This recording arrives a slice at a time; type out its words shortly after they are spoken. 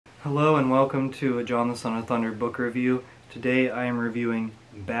Hello and welcome to a John the Son of Thunder book review. Today I am reviewing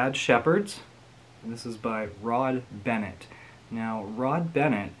Bad Shepherds, and this is by Rod Bennett. Now, Rod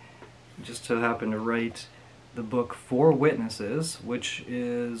Bennett just so happened to write the book Four Witnesses, which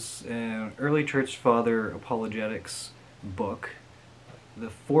is an early church father apologetics book.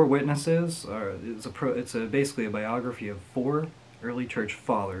 The Four Witnesses it's basically a biography of four early church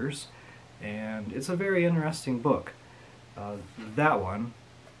fathers, and it's a very interesting book. That one.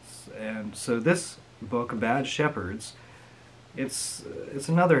 And so this book, Bad Shepherds, it's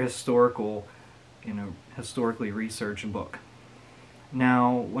another historically researched book.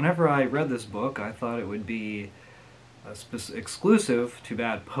 Now, whenever I read this book, I thought it would be exclusive to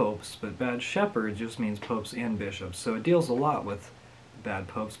bad popes, but Bad Shepherds just means popes and bishops. So it deals a lot with bad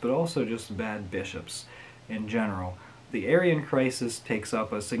popes, but also just bad bishops in general. The Arian crisis takes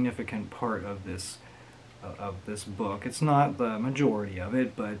up a significant part of this book. It's not the majority of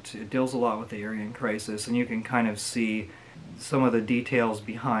it, but it deals a lot with the Arian crisis, and you can kind of see some of the details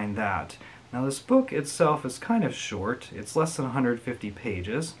behind that. Now, this book itself is kind of short. It's less than 150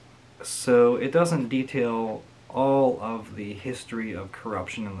 pages, so it doesn't detail all of the history of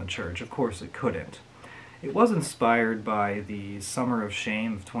corruption in the church. Of course, it couldn't. It was inspired by the Summer of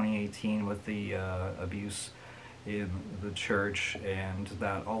Shame of 2018 with the abuse in the church and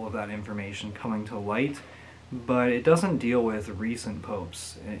all of that information coming to light, but it doesn't deal with recent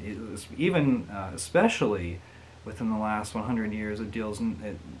popes. Especially within the last 100 years, it deals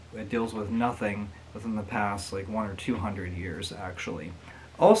with nothing within the past like 100 or 200 years actually.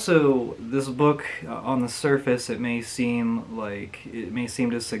 Also, this book, on the surface, it may seem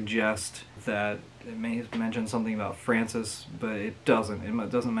to suggest that it may mention something about Francis, but it doesn't.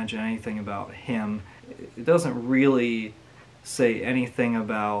 It doesn't mention anything about him. It doesn't really say anything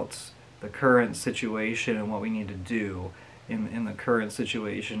about the current situation and what we need to do in the current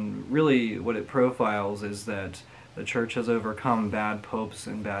situation. Really, what it profiles is that the church has overcome bad popes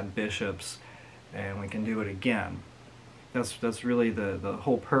and bad bishops, and we can do it again. That's really the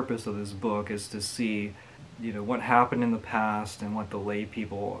whole purpose of this book, is to see, what happened in the past and what the lay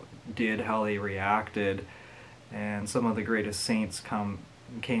people did, how they reacted, and some of the greatest saints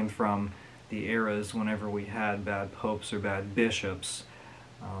came from the eras whenever we had bad popes or bad bishops.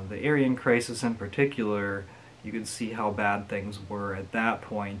 The Arian crisis in particular, you could see how bad things were at that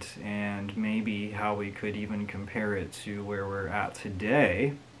point, and maybe how we could even compare it to where we're at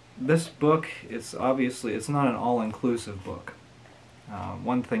today. This book, it's not an all-inclusive book.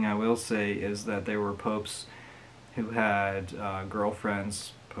 One thing I will say is that there were popes who had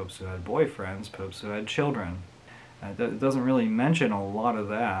girlfriends, popes who had boyfriends, popes who had children. It doesn't really mention a lot of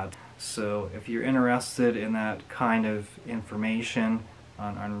that. So if you're interested in that kind of information,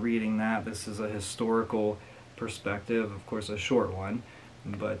 on reading that, this is a historical perspective, of course a short one,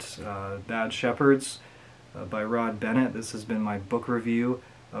 but Bad Shepherds by Rod Bennett. This has been my book review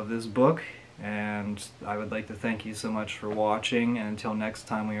of this book, and I would like to thank you so much for watching, and until next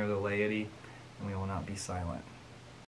time, we are the laity, and we will not be silent.